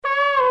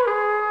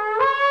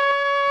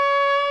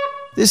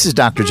This is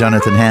Dr.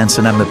 Jonathan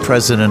Hansen. I'm the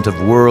president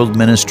of World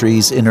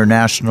Ministries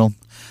International.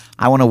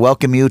 I want to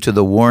welcome you to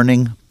the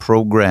Warning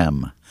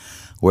Program.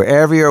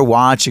 Wherever you're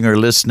watching or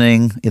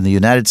listening in the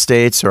United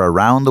States or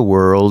around the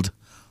world,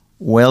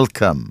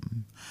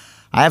 welcome.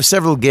 I have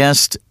several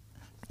guests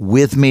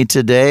with me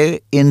today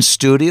in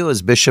studio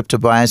is Bishop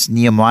Tobias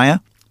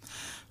Nyamwaya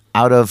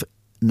out of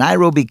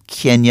Nairobi,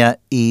 Kenya,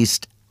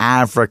 East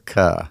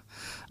Africa.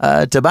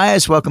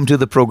 Tobias, welcome to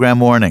the program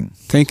Warning.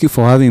 Thank you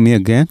for having me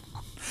again.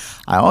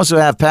 I also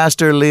have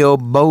Pastor Leo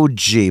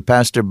Bogee.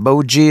 Pastor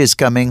Bogee is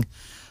coming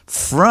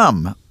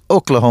from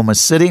Oklahoma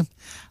City.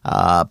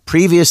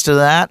 Previous to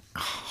that,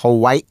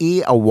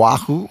 Hawaii,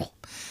 Oahu.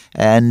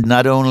 And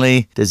not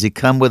only does he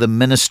come with a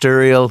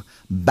ministerial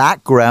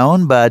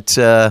background, but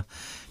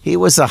he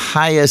was the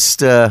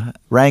highest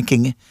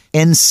ranking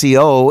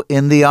NCO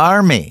in the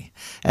Army.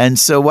 And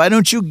so why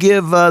don't you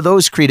give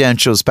those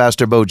credentials,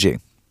 Pastor Bogee?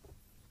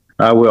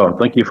 I will.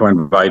 Thank you for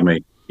inviting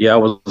me. Yeah, I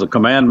was a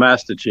Command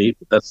Master Chief.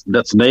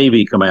 That's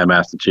Navy Command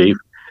Master Chief.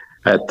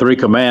 I had 3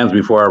 commands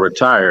before I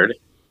retired.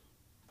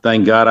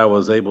 Thank God I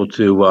was able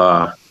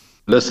to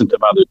listen to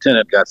my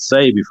lieutenant, got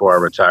saved before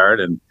I retired,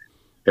 and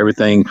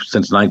everything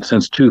since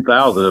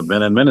 2000 have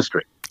been in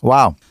ministry.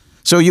 Wow.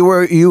 So you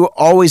were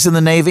always in the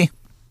Navy?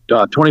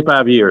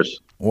 25 years.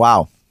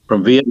 Wow.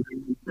 From Vietnam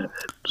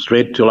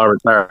straight till I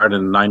retired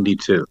in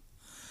 92.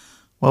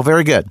 Well,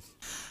 very good.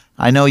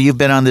 I know you've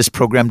been on this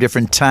program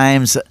different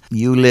times.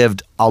 You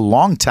lived a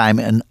long time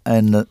in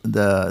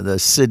the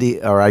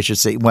city, or I should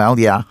say,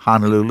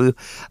 Honolulu,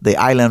 the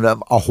island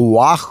of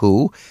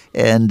Oahu.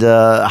 And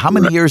how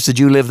many years did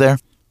you live there?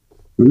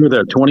 We were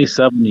there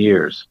 27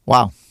 years.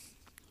 Wow.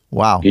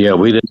 Yeah,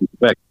 we didn't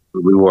expect it,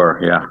 but we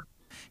were, yeah.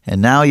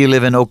 And now you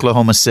live in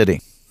Oklahoma City.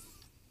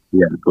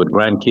 Yeah, with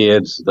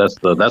grandkids.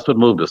 That's what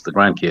moved us, the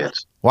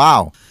grandkids.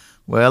 Wow.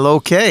 Well,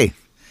 okay.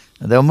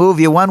 They'll move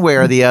you one way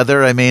or the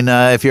other. I mean,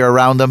 if you're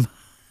around them.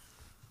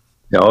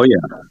 Oh,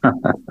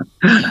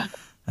 yeah.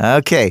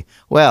 Okay.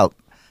 Well,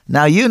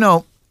 now, you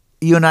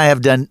and I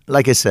have done,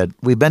 like I said,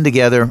 we've been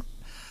together.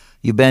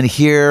 You've been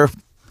here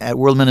at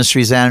World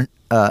Ministries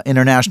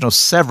International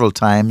several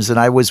times, and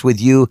I was with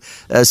you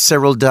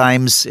several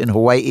times in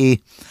Hawaii.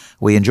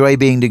 We enjoy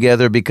being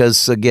together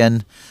because,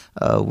 again,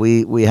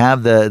 we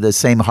have the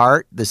same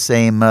heart, the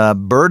same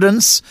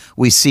burdens.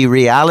 We see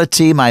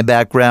reality. My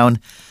background,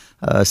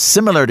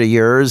 similar to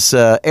yours,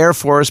 Air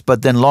Force,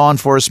 but then law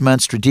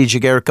enforcement,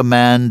 Strategic Air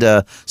Command,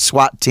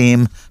 SWAT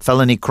team,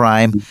 felony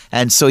crime.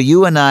 And so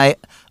you and I,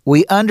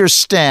 we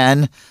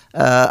understand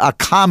a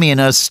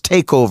communist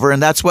takeover,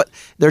 and that's what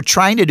they're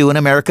trying to do in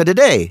America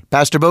today.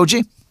 Pastor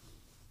Bogee?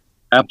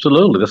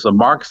 Absolutely. This is a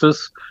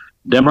Marxist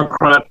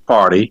Democrat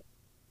Party,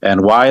 and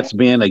why it's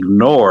being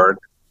ignored,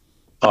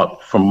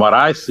 from what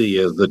I see,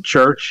 is the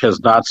church has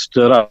not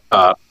stood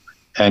up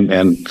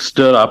and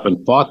stood up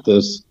and fought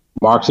this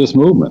Marxist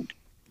movement.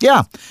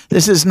 Yeah,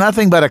 this is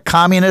nothing but a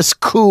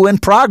communist coup in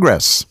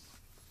progress.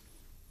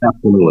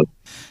 Absolutely.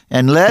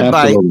 And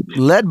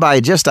led by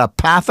just a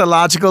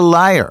pathological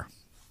liar.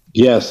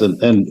 Yes,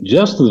 and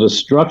just the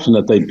destruction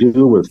that they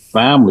do with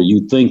family,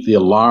 you'd think the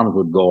alarms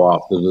would go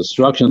off. The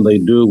destruction they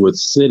do with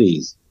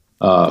cities,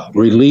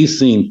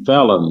 releasing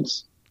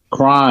felons,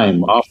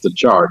 crime off the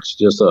charts,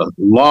 just a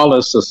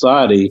lawless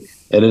society,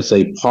 and it's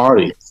a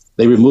party.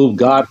 They remove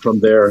God from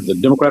the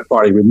Democrat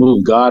Party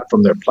removed God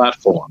from their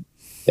platform.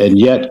 And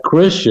yet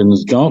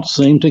Christians don't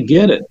seem to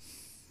get it.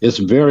 It's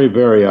very,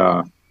 very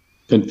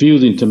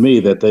confusing to me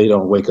that they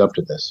don't wake up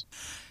to this.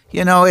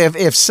 You know,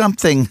 if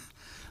something,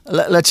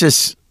 let's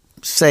just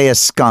say a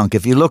skunk,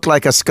 if you look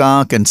like a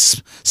skunk and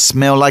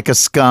smell like a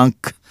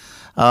skunk,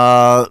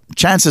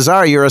 chances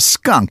are you're a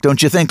skunk,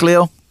 don't you think,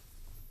 Leo?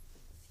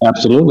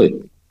 Absolutely.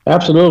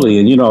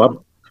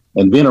 And,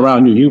 and being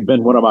around you, you've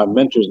been one of my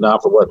mentors now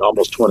for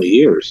almost 20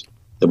 years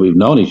that we've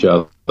known each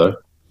other.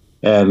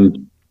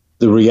 And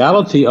the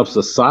reality of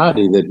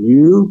society that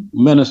you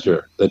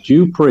minister, that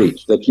you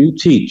preach, that you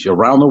teach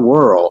around the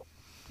world,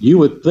 you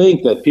would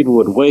think that people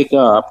would wake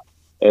up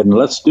and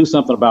let's do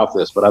something about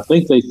this. But I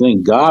think they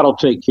think God will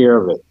take care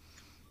of it.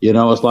 You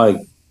know, it's like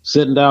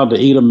sitting down to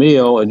eat a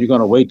meal and you're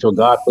going to wait till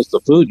God puts the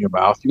food in your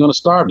mouth. You're going to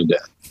starve to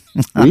death.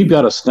 We've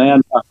got to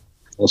stand up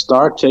and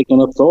start taking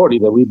authority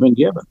that we've been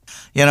given.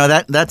 You know,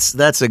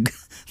 that's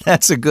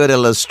a good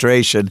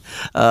illustration.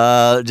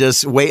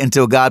 Just wait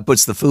until God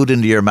puts the food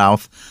into your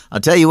mouth. I'll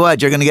tell you what,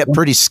 you're going to get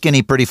pretty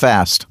skinny pretty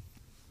fast.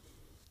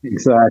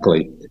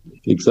 Exactly.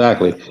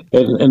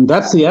 And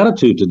that's the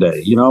attitude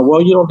today.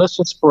 Let's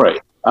just pray.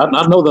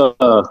 I know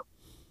the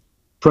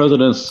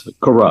president's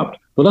corrupt,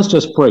 but let's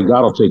just pray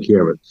God will take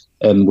care of it.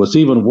 And what's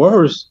even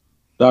worse,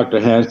 Dr.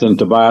 Hansen and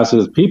Tobias,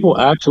 is people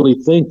actually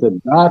think that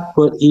God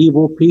put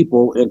evil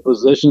people in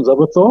positions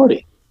of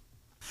authority.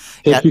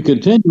 If you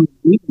continue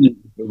reading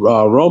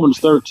Romans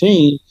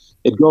 13,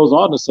 it goes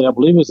on to say, I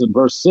believe it's in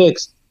verse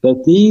 6,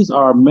 that these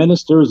are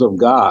ministers of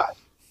God.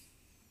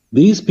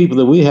 These people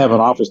that we have in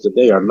office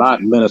today are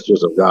not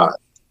ministers of God.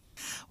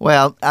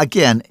 Well,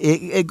 again,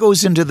 it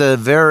goes into the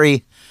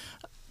very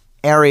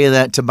area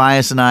that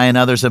Tobias and I and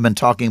others have been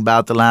talking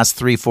about the last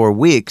 3-4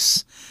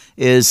 weeks,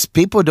 is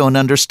people don't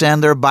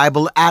understand their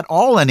Bible at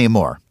all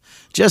anymore.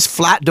 Just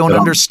flat don't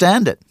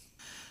understand it.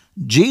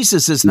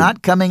 Jesus is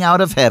not coming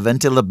out of heaven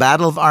till the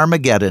Battle of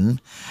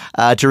Armageddon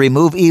to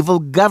remove evil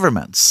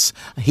governments.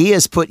 He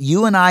has put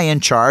you and I in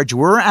charge.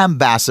 We're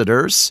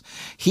ambassadors.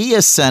 He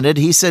ascended.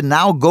 He said,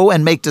 now go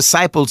and make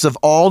disciples of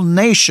all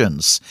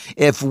nations.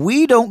 If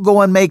we don't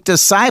go and make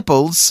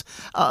disciples,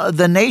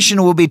 the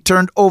nation will be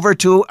turned over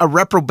to a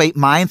reprobate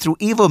mind through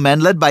evil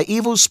men led by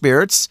evil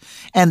spirits.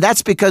 And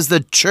that's because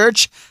the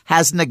church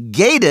has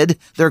negated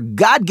their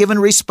God-given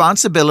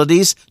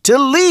responsibilities to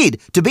lead,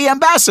 to be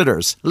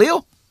ambassadors.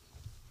 Leo?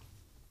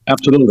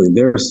 Absolutely.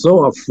 They're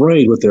so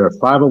afraid with their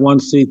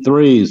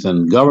 501c3s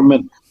and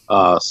government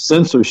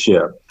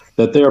censorship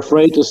that they're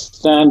afraid to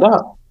stand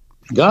up.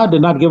 God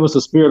did not give us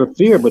a spirit of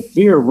fear, but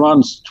fear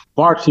runs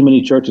far too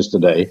many churches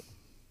today.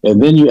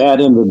 And then you add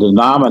in the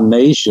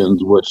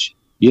denominations, which,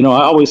 I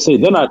always say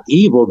they're not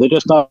evil, they're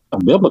just not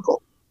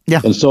biblical.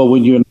 Yeah. And so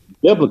when you're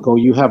not biblical,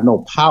 you have no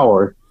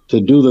power to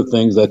do the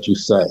things that you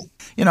say.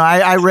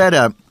 I read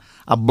a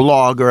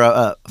blog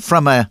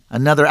from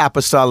another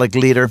apostolic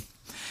leader.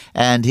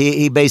 And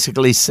he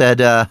basically said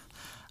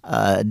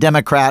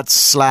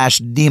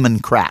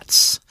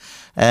Democrats/Democrats.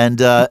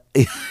 And, I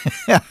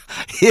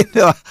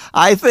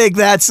think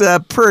that's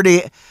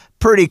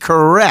pretty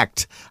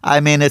correct. I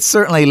mean, it's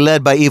certainly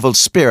led by evil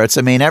spirits.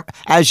 I mean,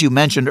 as you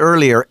mentioned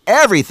earlier,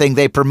 everything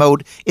they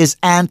promote is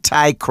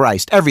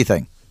anti-Christ,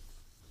 everything.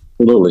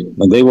 Absolutely.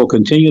 And they will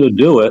continue to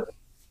do it.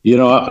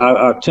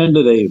 I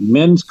attended a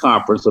men's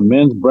conference, a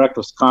men's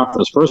breakfast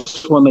conference,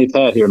 first one they've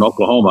had here in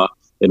Oklahoma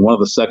in one of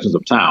the sections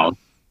of town.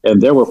 And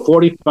there were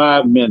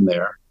 45 men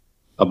there,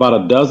 about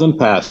a dozen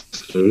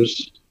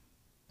pastors.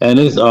 And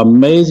it's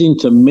amazing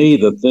to me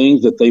the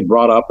things that they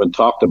brought up and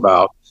talked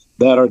about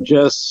that are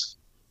just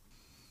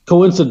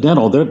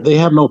coincidental. They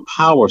have no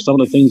power,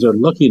 some of the things they're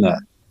looking at.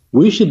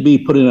 We should be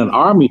putting an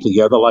army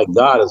together like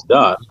God has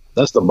done.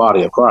 That's the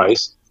body of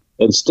Christ.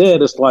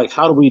 Instead, it's like,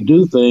 how do we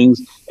do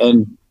things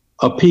and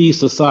appease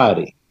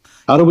society?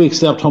 How do we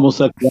accept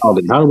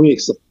homosexuality? How do we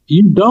accept?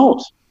 You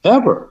don't,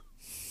 ever.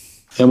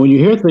 And when you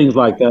hear things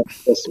like that,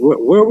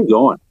 where are we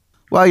going?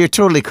 Well, you're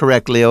totally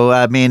correct, Leo.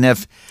 I mean,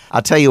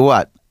 I'll tell you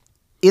what,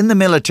 in the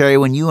military,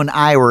 when you and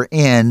I were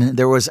in,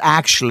 there was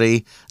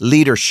actually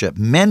leadership.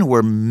 Men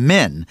were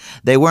men.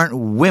 They weren't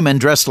women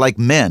dressed like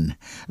men.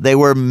 They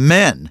were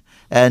men.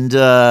 And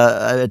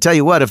I tell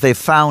you what, if they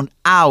found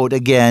out,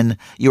 again,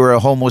 you were a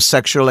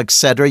homosexual,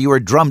 etc., you were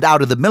drummed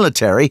out of the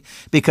military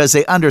because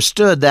they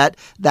understood that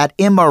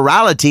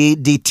immorality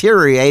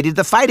deteriorated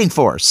the fighting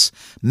force.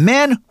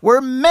 Men were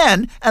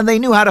men, and they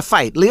knew how to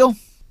fight. Leo?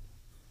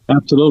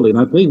 Absolutely. And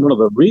I think one of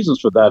the reasons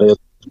for that is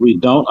we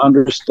don't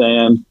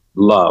understand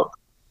love.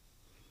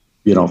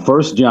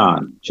 1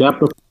 John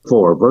chapter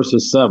 4,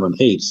 verses 7,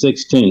 8,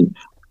 16.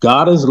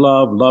 God is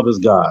love, love is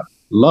God.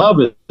 Love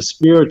is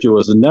spiritual,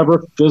 it's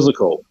never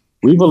physical.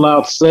 We've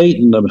allowed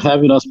Satan of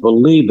having us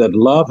believe that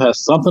love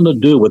has something to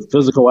do with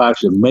physical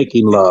action,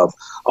 making love,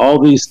 all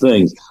these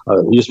things.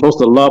 You're supposed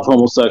to love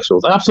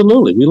homosexuals.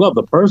 Absolutely. We love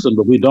the person,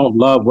 but we don't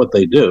love what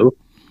they do.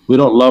 We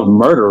don't love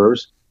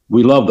murderers.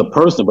 We love the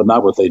person, but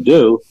not what they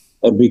do.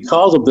 And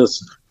because of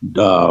this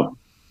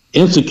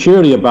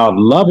insecurity about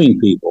loving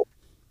people,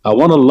 I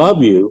want to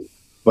love you,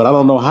 but I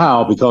don't know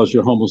how because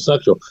you're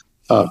homosexual.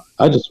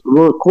 I just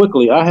real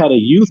quickly, I had a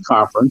youth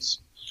conference,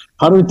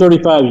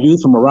 135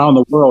 youth from around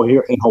the world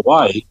here in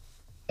Hawaii,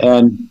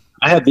 and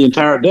I had the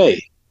entire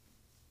day.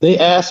 They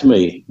asked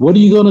me, what are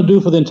you going to do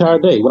for the entire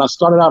day? When I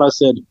started out, I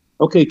said,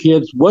 okay,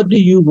 kids, what do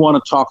you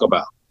want to talk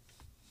about?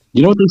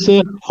 You know what they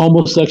said?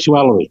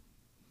 Homosexuality.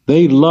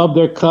 They love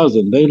their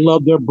cousin. They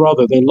love their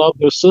brother. They love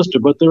their sister,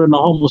 but they're in the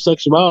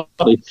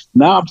homosexuality.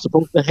 Now I'm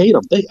supposed to hate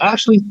them. They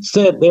actually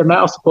said they're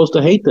now supposed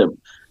to hate them.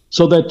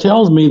 So that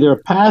tells me their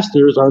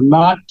pastors are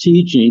not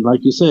teaching,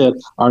 like you said,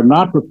 are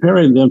not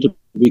preparing them to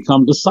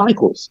become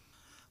disciples,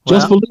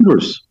 just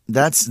believers.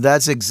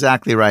 That's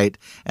exactly right.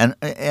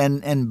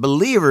 And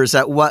believers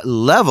at what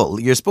level?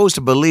 You're supposed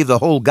to believe the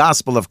whole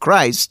gospel of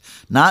Christ,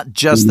 not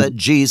just that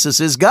Jesus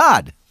is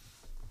God.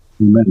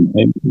 Amen.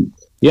 Amen.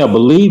 Yeah,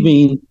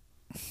 believing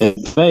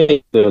and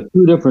faith are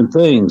two different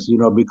things.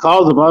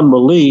 Because of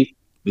unbelief,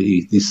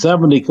 the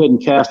 70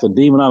 couldn't cast a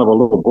demon out of a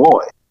little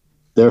boy.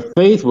 Their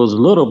faith was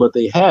little, but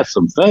they had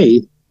some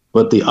faith.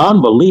 But the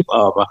unbelief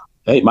of,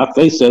 hey, my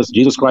faith says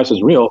Jesus Christ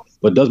is real,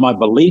 but does my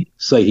belief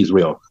say he's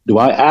real? Do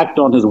I act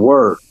on his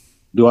word?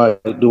 Do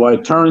I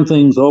turn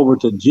things over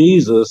to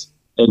Jesus?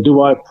 And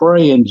do I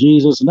pray in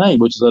Jesus' name,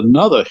 which is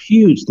another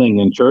huge thing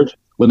in church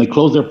when they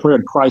close their prayer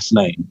in Christ's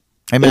name,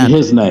 Amen. In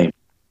his name.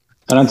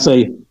 And I'd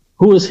say,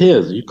 who is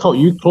his? You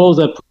close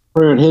that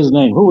prayer in his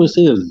name. Who is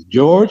his?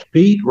 George,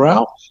 Pete,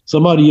 Ralph?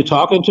 Somebody you're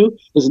talking to?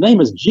 His name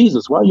is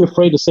Jesus. Why are you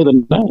afraid to say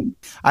the name?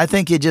 I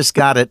think you just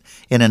got it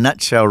in a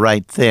nutshell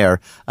right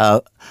there.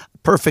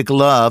 Perfect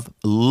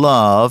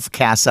love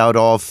casts out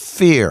all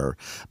fear.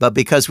 But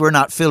because we're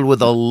not filled with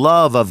the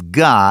love of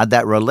God,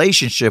 that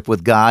relationship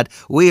with God,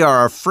 we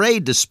are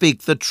afraid to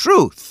speak the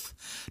truth,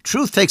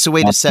 Truth takes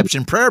away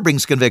deception. Prayer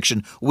brings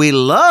conviction. We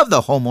love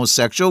the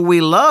homosexual.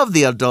 We love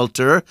the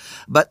adulterer,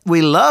 but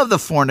we love the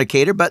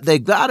fornicator, but they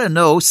got to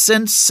know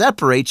sin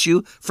separates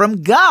you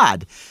from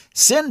God.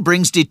 Sin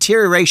brings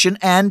deterioration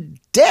and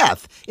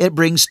death. It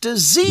brings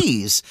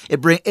disease.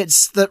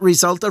 It's the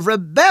result of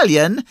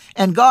rebellion,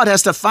 and God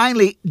has to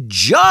finally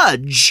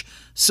judge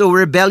so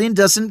rebellion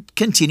doesn't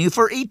continue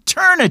for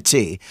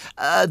eternity.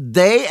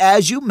 They,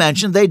 as you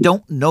mentioned, they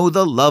don't know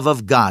the love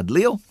of God.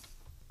 Leo?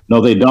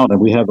 No, they don't. And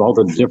we have all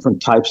the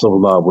different types of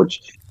love,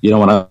 which,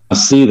 when I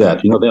see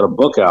that, they had a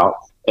book out,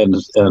 and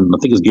I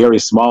think it's Gary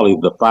Smalley,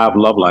 The 5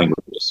 Love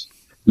Languages.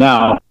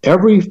 Now,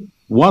 every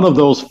one of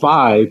those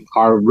 5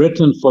 are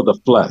written for the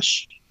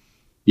flesh,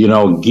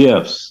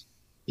 gifts,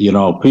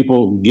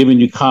 people giving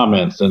you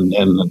comments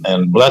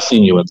and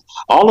blessing you. And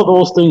all of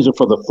those things are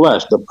for the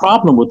flesh. The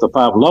problem with the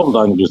 5 love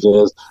languages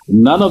is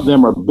none of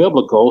them are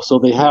biblical, so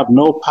they have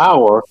no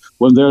power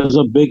when there's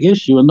a big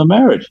issue in the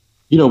marriage.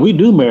 We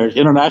do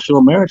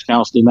international marriage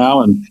counseling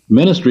now and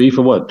ministry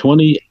for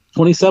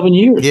 27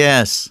 years.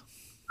 Yes.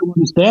 You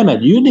understand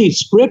that. You need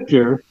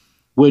scripture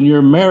when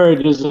your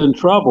marriage is in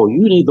trouble.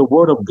 You need the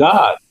word of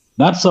God,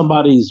 not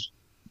somebody's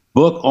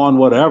book on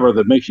whatever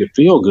that makes you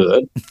feel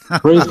good.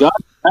 Praise God,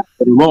 but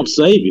it won't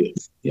save you.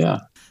 Yeah.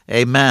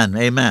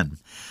 Amen.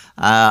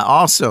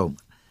 Also,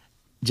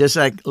 just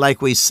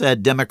like we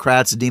said,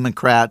 Democrats,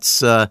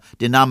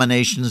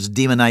 denominations,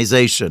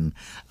 demonization.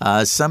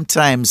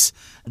 Sometimes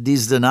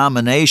these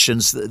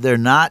denominations, they're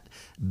not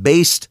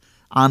based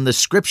on the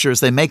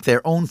scriptures. They make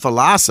their own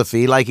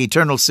philosophy, like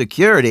eternal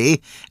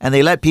security, and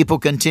they let people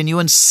continue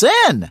in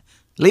sin.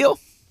 Leo?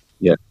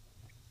 Yeah.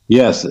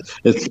 Yes,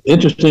 it's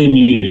interesting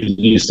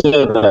you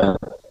said that.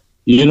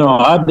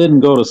 I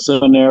didn't go to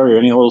seminary or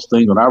any of those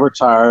things. When I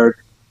retired,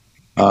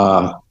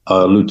 a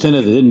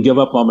lieutenant that didn't give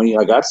up on me,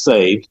 I got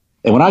saved.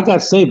 And when I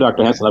got saved,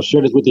 Dr. Hanson, I've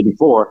shared this with you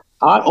before,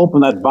 I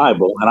opened that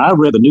Bible and I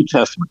read the New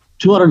Testament,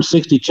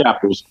 260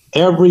 chapters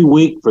every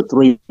week for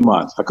 3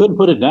 months. I couldn't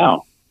put it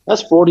down.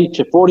 That's 40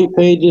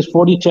 pages,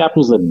 40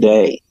 chapters a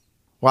day.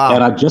 Wow.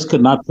 And I just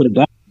could not put it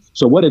down.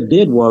 So what it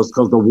did was,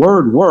 because the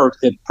word worked,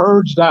 it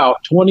purged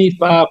out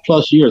 25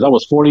 plus years. I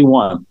was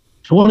 41.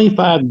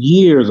 25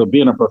 years of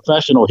being a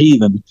professional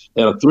heathen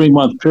in a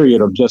 3-month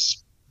period of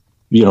just,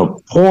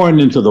 pouring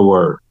into the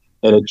word.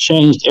 And it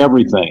changed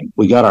everything.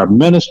 We got our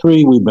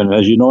ministry. We've been,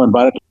 as you know,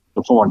 invited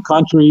to foreign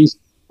countries,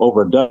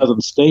 over a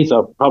dozen states.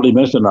 I've probably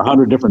mentioned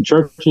 100 different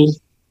churches.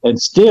 And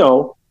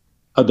still,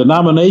 a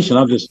denomination,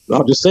 I'll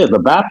just say it, the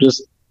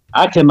Baptist,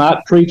 I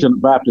cannot preach in a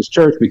Baptist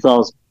church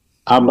because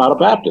I'm not a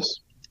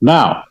Baptist.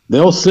 Now,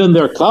 they'll send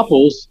their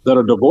couples that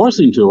are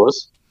divorcing to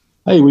us.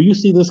 Hey, will you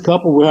see this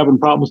couple? We're having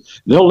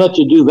problems. They'll let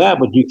you do that,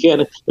 but you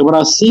can't. And when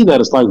I see that,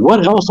 it's like,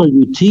 what else are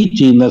you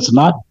teaching that's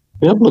not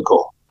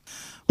biblical?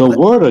 The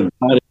word of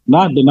God is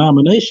not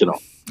denominational.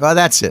 Well,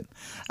 that's it.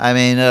 I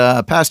mean,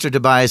 Pastor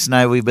Tobias and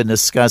I, we've been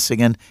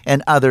discussing, and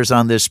others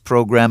on this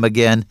program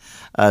again,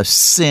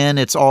 sin,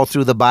 it's all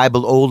through the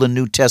Bible, Old and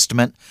New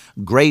Testament.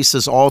 Grace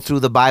is all through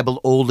the Bible,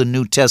 Old and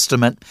New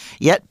Testament.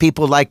 Yet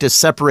people like to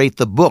separate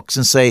the books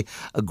and say,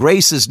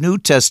 grace is New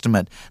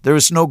Testament. There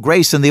is no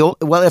grace in the Old.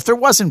 Well, if there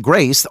wasn't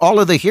grace,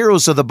 all of the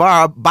heroes of the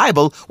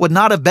Bible would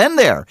not have been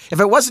there. If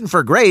it wasn't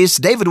for grace,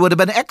 David would have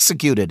been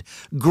executed.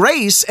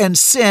 Grace and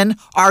sin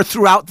are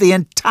throughout the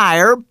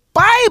entire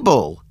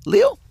Bible.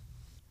 Leo?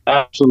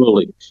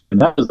 Absolutely.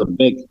 And that is a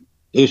big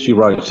issue,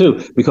 right,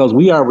 too, because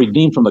we are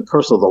redeemed from the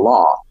curse of the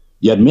law.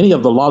 Yet many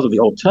of the laws of the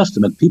Old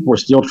Testament, people are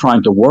still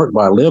trying to work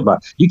by, live by.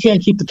 You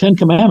can't keep the 10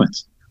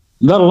 Commandments,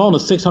 let alone the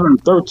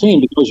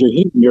 613, because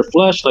your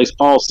flesh, like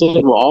Paul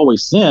said, will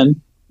always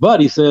sin. But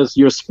he says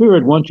your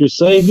spirit, once you're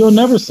saved, you'll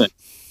never sin.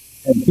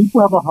 And people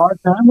have a hard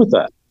time with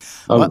that.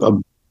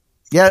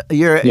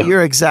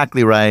 You're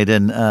exactly right.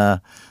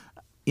 And,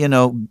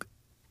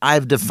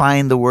 I've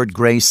defined the word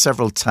grace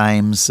several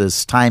times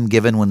as time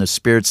given when the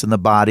Spirit's in the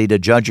body to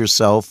judge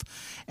yourself,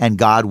 and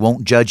God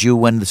won't judge you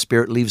when the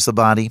Spirit leaves the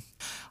body.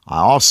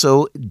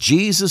 Also,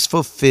 Jesus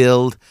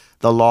fulfilled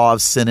the law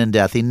of sin and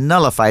death. He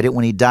nullified it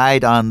when he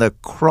died on the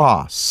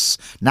cross.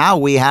 Now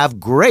we have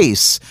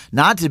grace,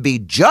 not to be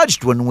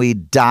judged when we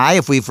die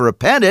if we've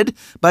repented,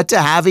 but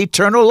to have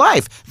eternal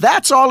life.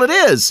 That's all it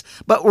is.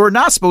 But we're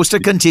not supposed to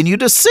continue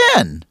to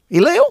sin.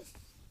 Elio?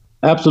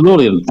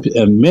 Absolutely.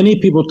 And many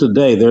people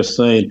today, they're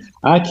saying,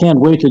 I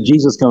can't wait till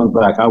Jesus comes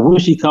back. I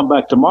wish he'd come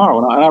back tomorrow.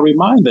 And I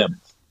remind them,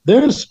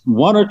 there's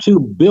 1 or 2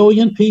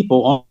 billion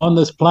people on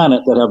this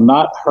planet that have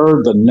not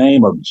heard the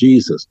name of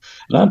Jesus.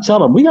 And I tell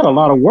them, we got a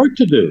lot of work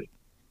to do.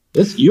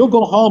 You'll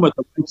go home at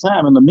the right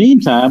time. In the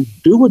meantime,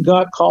 do what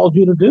God called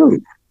you to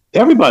do.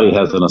 Everybody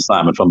has an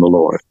assignment from the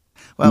Lord.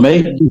 Well,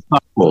 make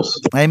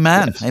disciples.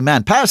 Amen. Yes.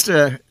 Amen.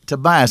 Pastor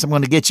Tobias, I'm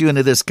going to get you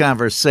into this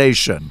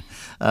conversation.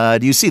 Do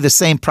you see the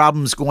same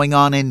problems going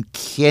on in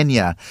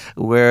Kenya,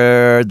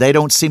 where they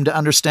don't seem to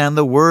understand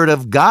the Word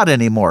of God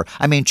anymore?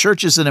 I mean,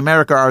 churches in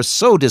America are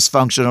so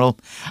dysfunctional.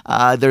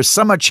 There's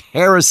so much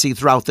heresy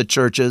throughout the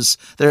churches.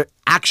 There's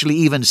actually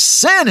even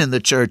sin in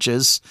the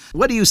churches.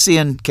 What do you see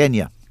in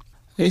Kenya?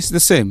 It's the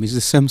same. It's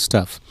the same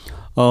stuff.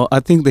 I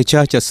think the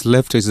church has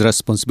left its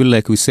responsibility,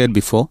 like we said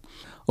before.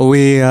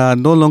 We are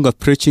no longer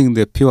preaching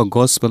the pure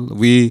gospel.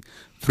 We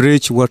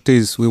preach we want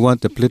we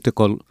want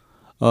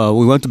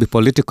to be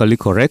politically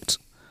correct,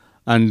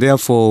 and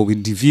therefore we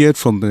deviate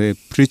from the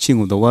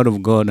preaching of the Word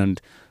of God and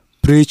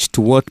preach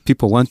to what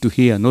people want to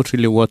hear, not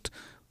really what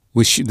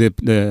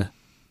the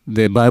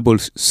Bible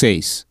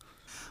says.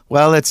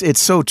 Well,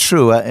 it's so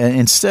true.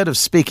 Instead of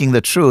speaking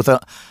the truth,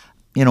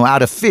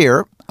 out of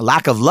fear,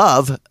 lack of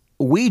love,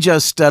 we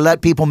just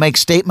let people make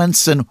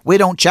statements and we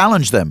don't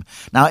challenge them.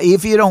 Now,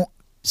 if you don't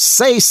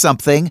say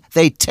something,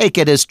 they take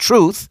it as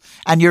truth,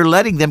 and you're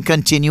letting them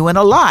continue in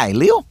a lie.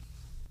 Leo?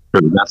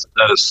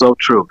 That is so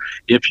true.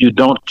 If you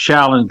don't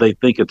challenge, they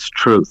think it's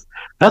truth.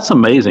 That's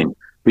amazing,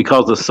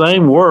 because the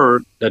same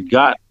word that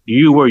got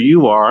you where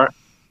you are,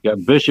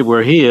 got Bishop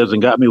where he is,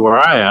 and got me where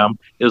I am,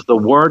 is the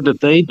word that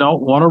they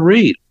don't want to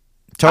read.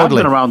 Totally.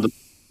 I've been around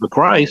the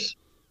Christ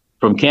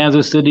from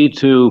Kansas City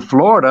to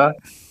Florida,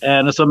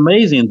 and it's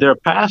amazing. Their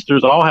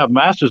pastors all have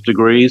master's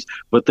degrees,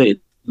 but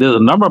there's a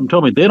number of them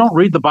told me they don't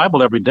read the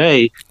Bible every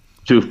day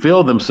to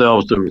fill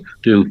themselves,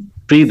 to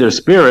feed their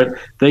spirit.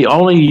 They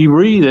only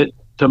read it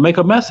to make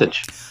a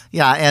message.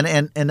 Yeah,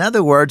 and in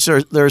other words,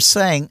 they're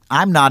saying,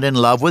 I'm not in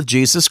love with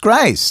Jesus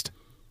Christ.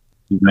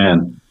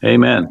 Amen.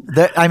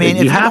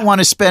 If you don't want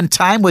to spend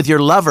time with your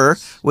lover,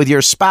 with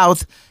your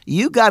spouse,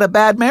 you got a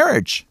bad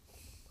marriage.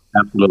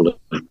 Absolutely.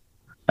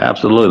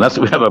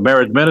 We have a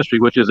marriage ministry,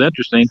 which is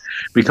interesting,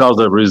 because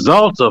the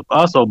results of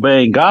us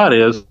obeying God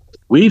is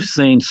we've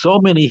seen so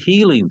many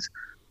healings,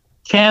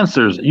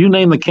 cancers. You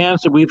name the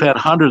cancer, we've had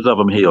hundreds of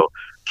them healed.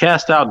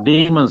 Cast out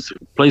demons,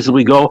 places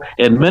we go,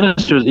 and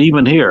ministers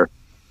even here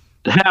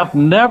have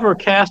never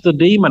cast a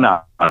demon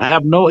out. I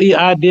have no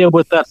idea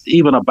what that's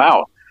even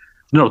about.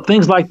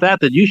 Things like that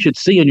you should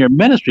see in your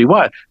ministry.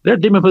 What? They're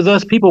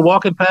demon-possessed people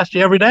walking past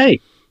you every day.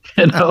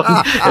 And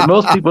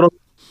most people don't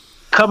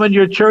come in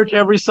your church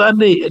every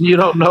Sunday, and you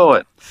don't know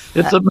it.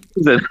 It's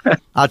amazing.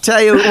 I'll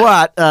tell you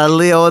what,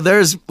 Leo,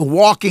 there's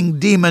walking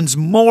demons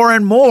more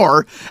and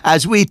more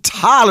as we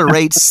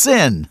tolerate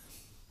sin.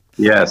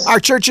 Yes. Our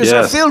churches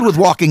are filled with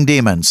walking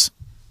demons.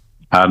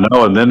 I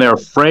know, and then they're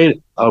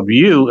afraid of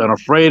you and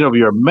afraid of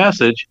your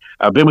message.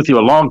 I've been with you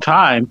a long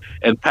time,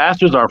 and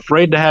pastors are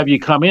afraid to have you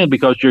come in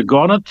because you're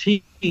going to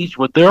teach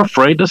what they're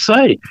afraid to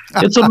say.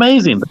 It's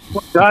amazing.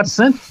 God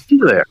sent you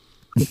there.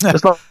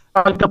 It's like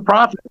a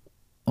prophet.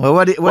 Well,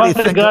 what do you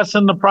think? God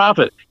send the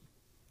prophet?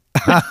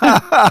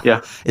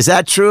 Yeah, is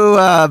that true,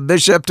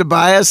 Bishop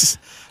Tobias?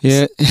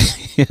 Yeah,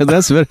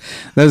 that's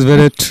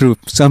very true.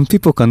 Some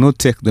people cannot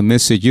take the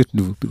message you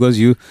do because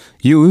you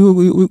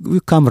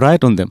come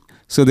right on them.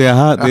 So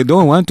they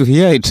don't want to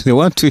hear it. They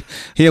want to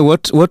hear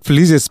what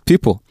pleases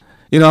people.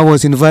 I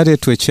was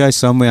invited to a church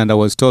somewhere and I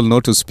was told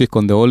not to speak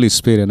on the Holy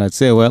Spirit. And I'd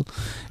say, well,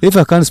 if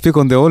I can't speak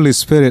on the Holy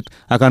Spirit,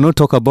 I cannot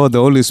talk about the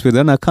Holy Spirit,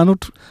 then I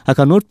cannot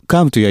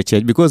come to your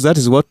church, because that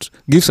is what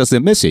gives us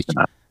the message.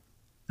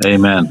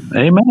 Amen.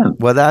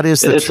 Well, that is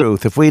the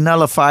truth. If we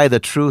nullify the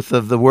truth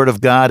of the Word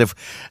of God,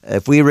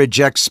 if we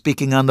reject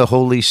speaking on the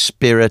Holy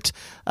Spirit,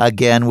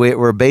 again,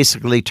 we're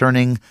basically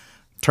turning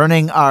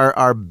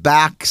our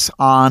backs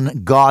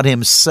on God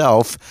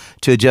Himself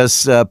to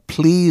just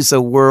please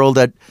a world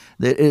that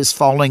is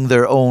following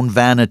their own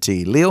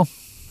vanity. Leo?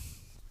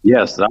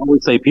 Yes, I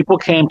would say people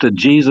came to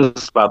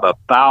Jesus by the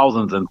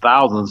thousands and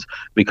thousands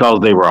because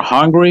they were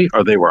hungry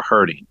or they were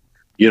hurting.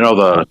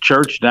 The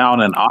church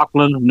down in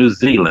Auckland, New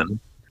Zealand,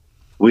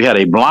 we had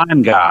a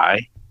blind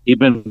guy. He'd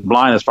been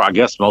blind as far, I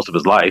guess, most of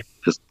his life.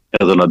 As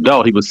an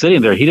adult, he was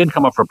sitting there. He didn't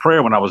come up for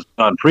prayer when I was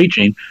done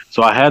preaching,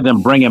 so I had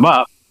them bring him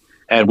up.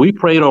 And we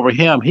prayed over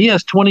him. He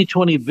has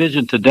 20/20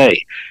 vision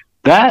today.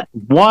 That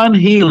one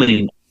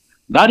healing,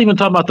 not even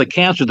talking about the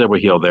cancer that were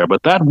healed there,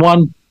 but that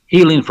one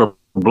healing for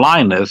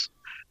blindness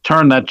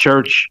turned that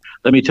church.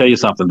 Let me tell you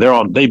something.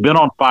 They've been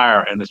on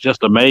fire, and it's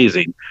just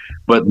amazing.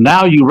 But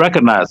now you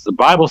recognize the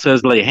Bible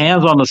says, "Lay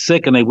hands on the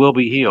sick, and they will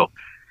be healed."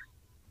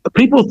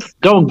 People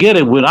don't get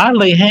it. When I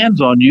lay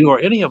hands on you, or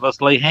any of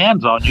us lay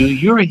hands on you,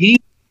 you're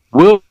healed.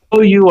 Will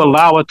you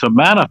allow it to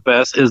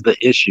manifest? Is the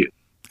issue.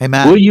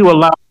 Amen. Will you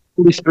allow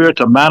Holy Spirit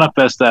to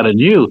manifest that in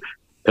you?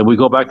 And we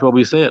go back to what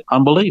we said,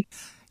 unbelief.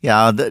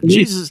 Yeah,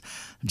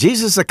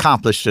 Jesus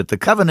accomplished it. The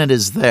covenant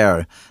is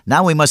there.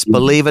 Now we must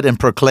believe it and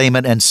proclaim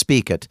it and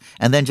speak it,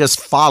 and then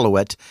just follow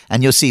it,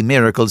 and you'll see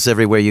miracles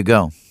everywhere you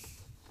go.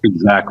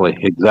 Exactly.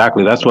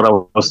 That's what I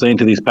was saying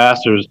to these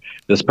pastors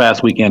this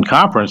past weekend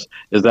conference,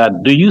 is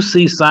that do you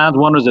see signs,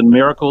 wonders, and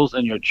miracles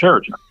in your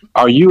church?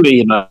 Are you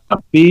in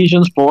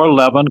Ephesians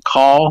 4:11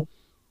 call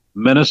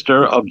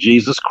minister of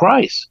Jesus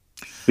Christ?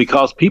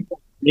 Because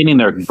people, meaning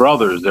their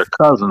brothers, their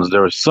cousins,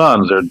 their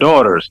sons, their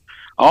daughters,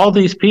 all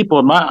these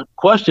people, my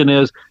question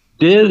is,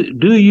 do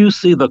you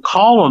see the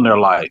call on their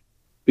life?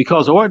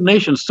 Because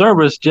ordination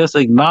service just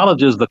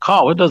acknowledges the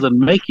call. It doesn't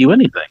make you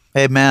anything.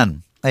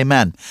 Amen. I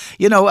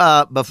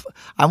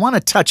want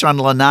to touch on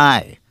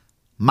Lanai,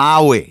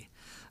 Maui.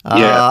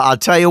 I'll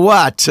tell you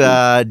what,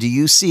 do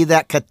you see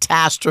that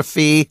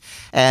catastrophe?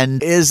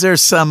 And is there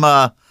some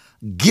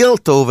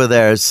guilt over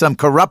there, some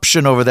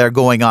corruption over there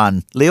going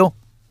on. Leo?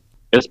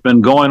 It's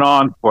been going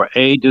on for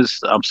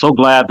ages. I'm so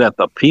glad that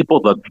the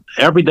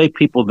everyday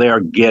people there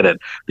get it.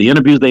 The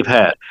interviews they've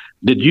had.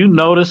 Did you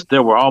notice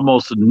there were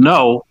almost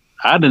no,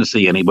 I didn't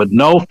see any, but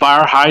no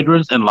fire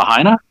hydrants in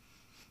LaHaina?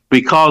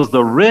 Because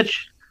the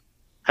rich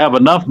have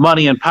enough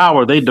money and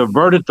power, they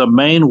diverted the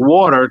main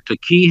water to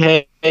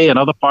Kihei and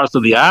other parts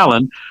of the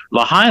island.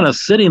 LaHaina's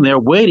sitting there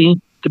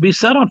waiting to be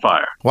set on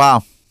fire.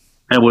 Wow.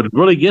 And what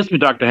really gets me,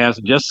 Dr.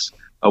 Hansen, just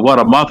a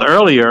month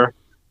earlier,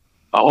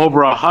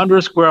 over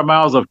 100 square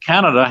miles of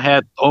Canada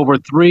had over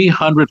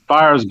 300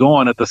 fires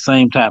going at the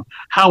same time.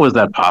 How is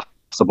that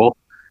possible?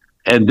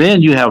 And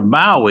then you have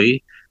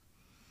Maui.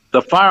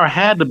 The fire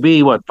had to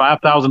be,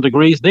 5,000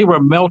 degrees? They were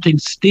melting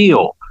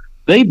steel.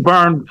 They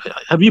burned.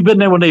 Have you been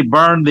there when they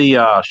burned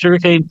the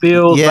sugarcane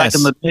fields back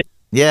in the day?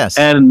 Yes.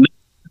 And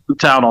the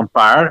town on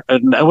fire.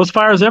 And there was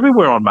fires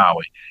everywhere on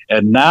Maui.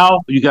 And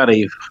now you got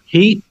a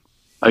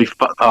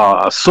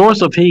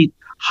source of heat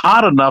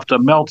hot enough to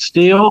melt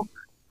steel.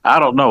 I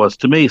don't know. It's,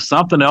 to me,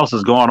 something else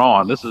is going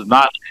on. This is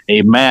not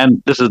a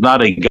man. This is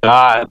not a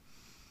God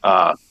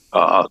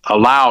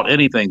allowed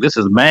anything. This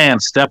is man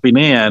stepping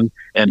in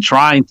and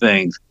trying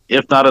things.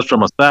 If not, it's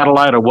from a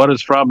satellite or what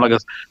it's from, like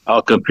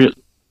a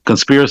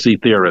conspiracy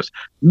theorist.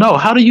 No,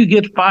 how do you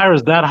get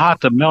fires that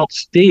hot to melt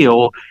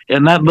steel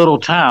in that little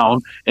town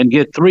and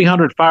get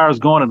 300 fires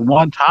going at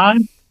one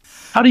time?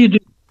 How do you do?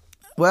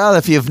 Well,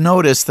 if you've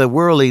noticed, the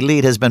world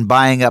elite has been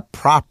buying up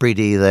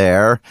property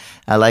there,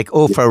 like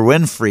Oprah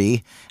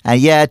Winfrey,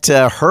 and yet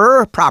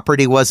her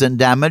property wasn't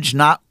damaged,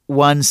 not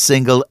one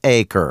single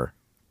acre.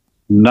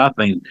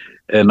 Nothing.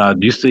 And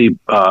you see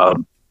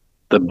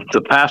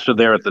the pastor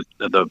there at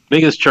the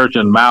biggest church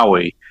in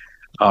Maui,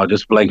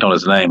 just blanked on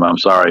his name, I'm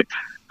sorry,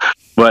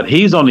 but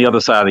he's on the other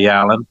side of the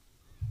island.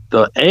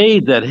 The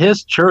aid that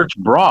his church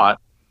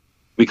brought,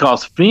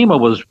 because FEMA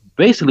was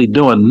basically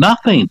doing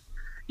nothing.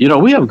 You know,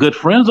 we have good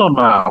friends on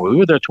Maui. We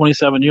were there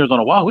 27 years on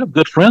a while. We have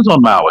good friends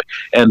on Maui.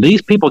 And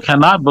these people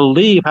cannot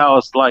believe how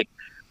it's like,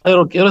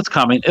 it's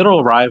coming. It'll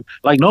arrive.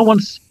 Like, no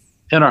one's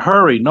in a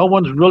hurry. No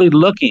one's really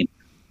looking.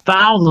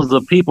 Thousands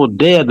of people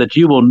dead that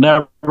you will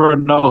never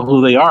know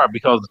who they are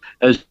because,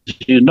 as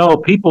you know,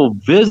 people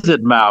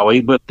visit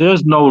Maui, but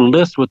there's no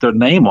list with their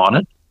name on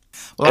it.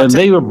 Well, and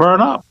they were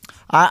burned up.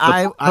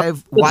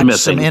 I've watched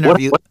some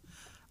interviews.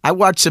 I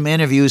watched some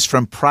interviews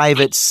from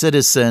private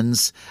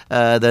citizens,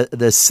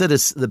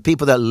 the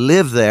people that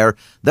live there.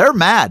 They're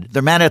mad.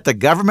 They're mad at the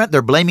government.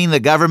 They're blaming the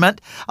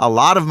government. A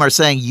lot of them are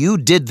saying, you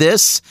did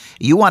this.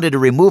 You wanted to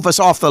remove us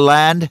off the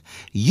land.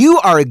 You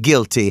are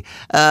guilty.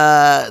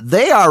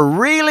 They are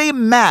really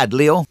mad,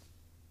 Leo.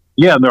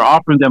 Yeah, they're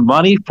offering them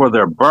money for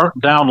their burnt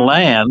down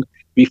land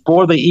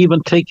before they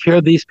even take care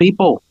of these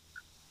people.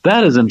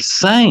 That is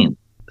insane.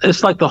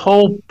 It's like the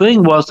whole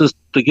thing was just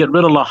to get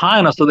rid of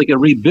LaHaina so they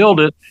could rebuild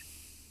it.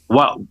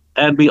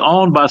 And be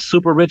owned by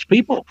super rich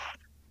people.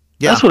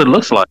 Yeah. That's what it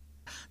looks like.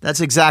 That's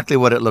exactly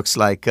what it looks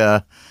like.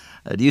 Do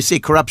you see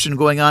corruption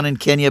going on in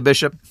Kenya,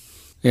 Bishop?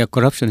 Yeah,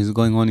 corruption is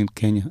going on in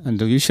Kenya.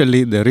 And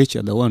usually the rich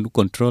are the one who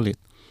control it.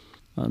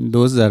 And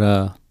those that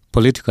are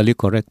politically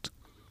correct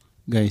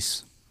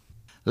guys.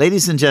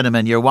 Ladies and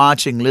gentlemen, you're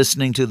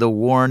listening to the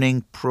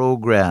Warning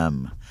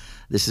Program.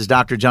 This is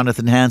Dr.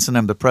 Jonathan Hansen.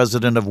 I'm the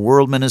president of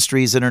World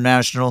Ministries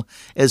International,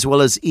 as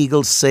well as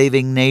Eagle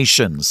Saving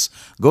Nations.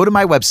 Go to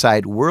my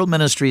website,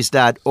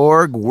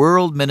 worldministries.org,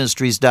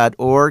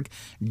 worldministries.org.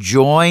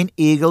 Join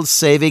Eagle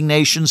Saving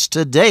Nations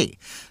today.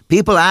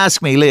 People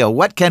ask me, Leo,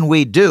 what can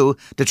we do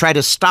to try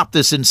to stop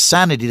this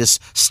insanity, to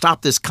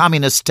stop this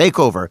communist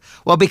takeover?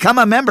 Well, become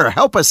a member.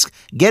 Help us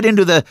get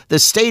into the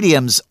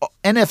stadiums,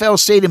 NFL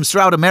stadiums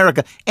throughout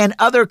America and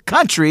other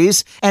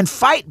countries and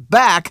fight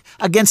back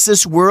against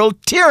this world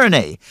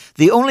tyranny.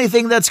 The only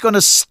thing that's going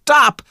to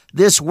stop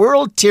this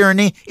world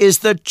tyranny is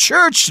the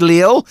church,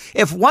 Leo.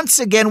 If once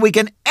again we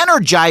can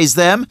energize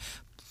them,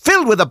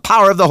 filled with the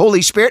power of the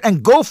Holy Spirit,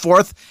 and go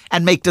forth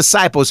and make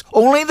disciples.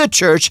 Only the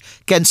church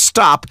can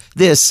stop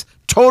this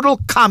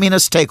total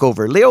communist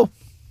takeover. Leo?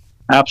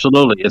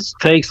 Absolutely. It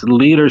takes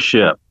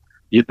leadership.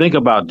 You think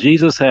about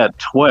Jesus had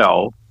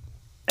 12,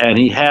 and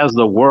he has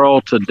the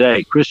world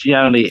today,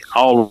 Christianity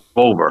all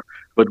over.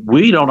 But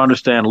we don't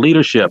understand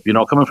leadership. You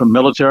know, coming from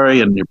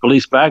military and your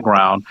police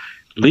background,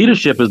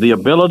 leadership is the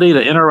ability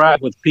to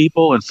interact with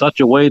people in such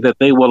a way that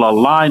they will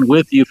align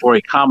with you for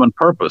a common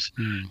purpose.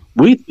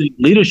 We think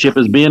leadership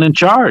is being in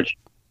charge.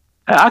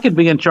 I could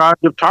be in charge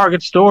of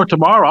Target store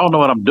tomorrow. I don't know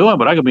what I'm doing,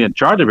 but I could be in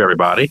charge of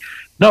everybody.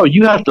 No,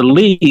 you have to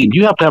lead.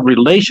 You have to have a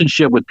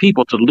relationship with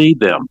people to lead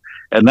them.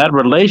 And that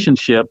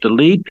relationship to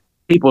lead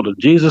people to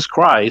Jesus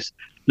Christ,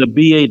 to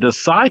be a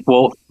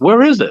disciple,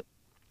 where is it?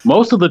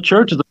 Most of the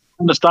churches are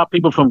trying to stop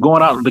people from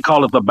going out. They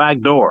call it the back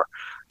door.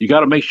 You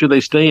got to make sure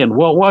they stay in.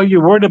 Well, while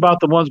you're worried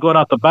about the ones going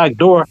out the back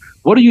door,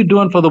 what are you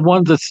doing for the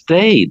ones that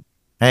stayed?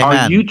 Amen.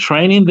 Are you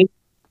training the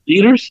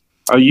leaders?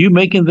 Are you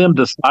making them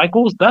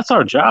disciples? That's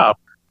our job.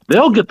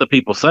 They'll get the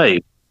people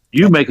saved.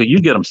 You make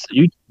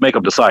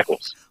them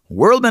disciples.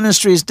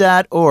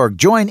 worldministries.org.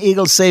 Join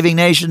Eagles Saving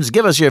Nations.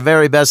 Give us your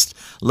very best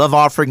love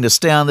offering to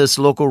stay on this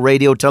local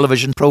radio,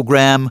 television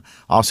program,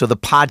 also the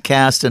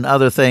podcast and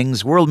other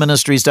things.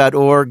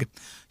 worldministries.org.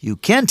 You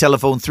can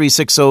telephone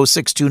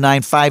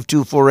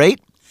 360-629-5248.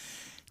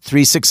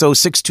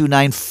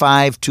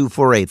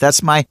 360-629-5248.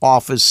 That's my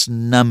office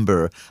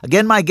number.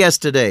 Again, my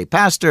guest today,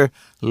 Pastor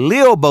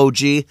Leo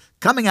Bogee,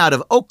 coming out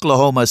of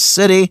Oklahoma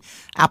City,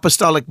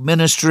 apostolic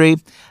ministry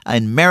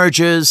and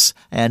marriages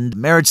and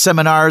marriage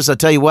seminars. I'll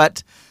tell you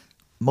what,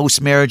 most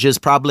marriages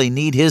probably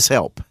need his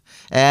help.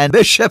 And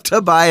Bishop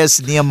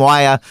Tobias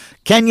Nyamwaya,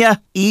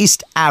 Kenya,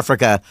 East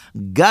Africa.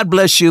 God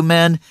bless you,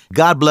 men.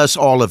 God bless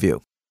all of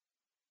you.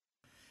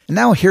 And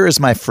now here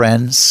is my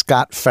friend,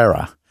 Scott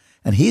Farah,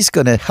 and he's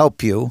going to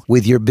help you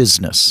with your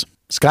business.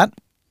 Scott?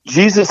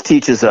 Jesus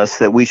teaches us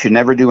that we should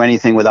never do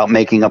anything without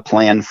making a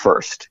plan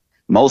first.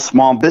 Most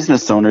small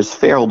business owners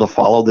fail to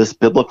follow this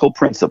biblical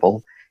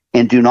principle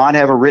and do not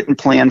have a written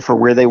plan for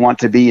where they want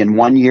to be in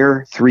 1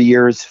 year, 3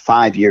 years,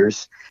 5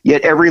 years.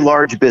 Yet every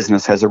large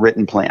business has a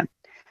written plan.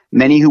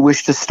 Many who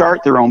wish to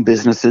start their own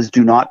businesses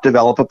do not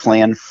develop a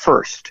plan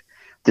first.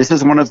 This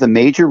is one of the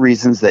major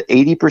reasons that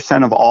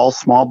 80% of all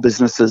small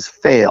businesses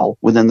fail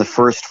within the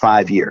first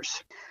 5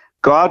 years.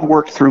 God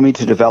worked through me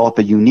to develop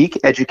a unique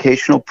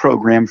educational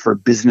program for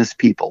business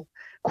people.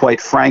 Quite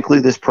frankly,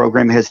 this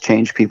program has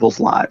changed people's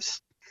lives.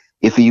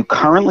 If you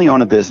currently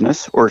own a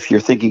business, or if you're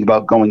thinking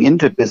about going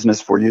into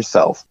business for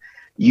yourself,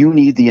 you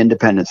need the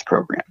Independence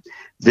Program.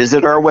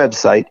 Visit our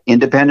website,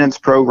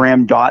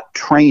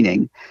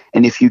 independenceprogram.training,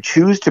 and if you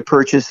choose to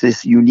purchase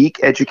this unique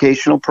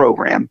educational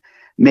program,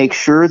 make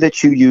sure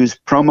that you use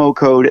promo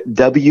code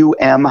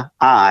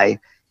WMI.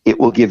 It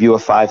will give you a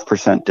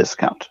 5%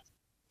 discount.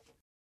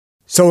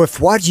 So if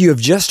what you have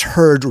just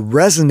heard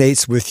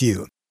resonates with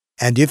you,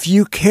 and if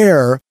you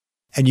care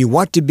and you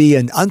want to be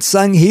an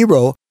unsung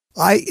hero,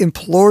 I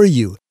implore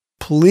you,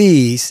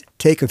 please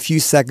take a few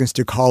seconds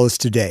to call us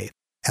today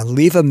and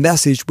leave a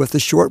message with a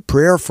short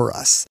prayer for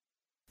us,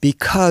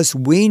 because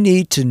we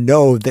need to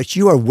know that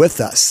you are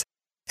with us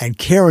and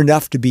care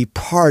enough to be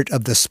part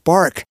of the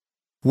spark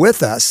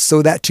with us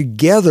so that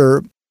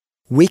together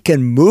we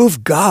can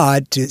move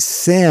God to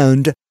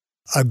send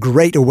a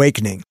great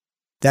awakening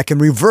that can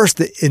reverse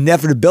the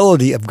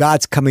inevitability of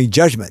God's coming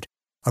judgment,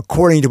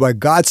 according to what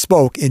God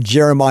spoke in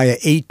Jeremiah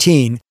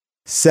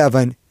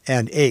 18:7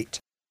 and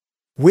 8.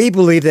 We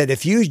believe that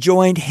if you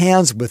join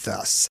hands with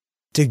us,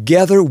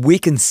 together we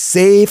can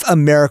save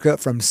America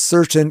from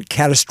certain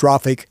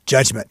catastrophic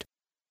judgment.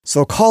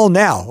 So call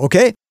now,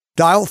 okay?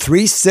 Dial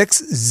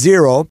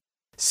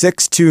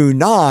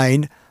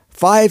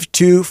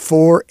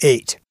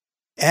 360-629-5248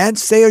 and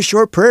say a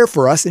short prayer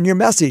for us in your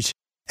message,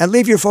 and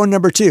leave your phone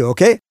number too,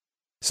 okay?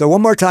 So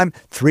one more time,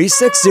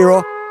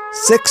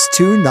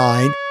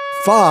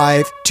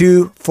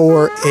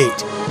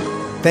 360-629-5248.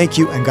 Thank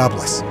you and God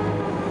bless.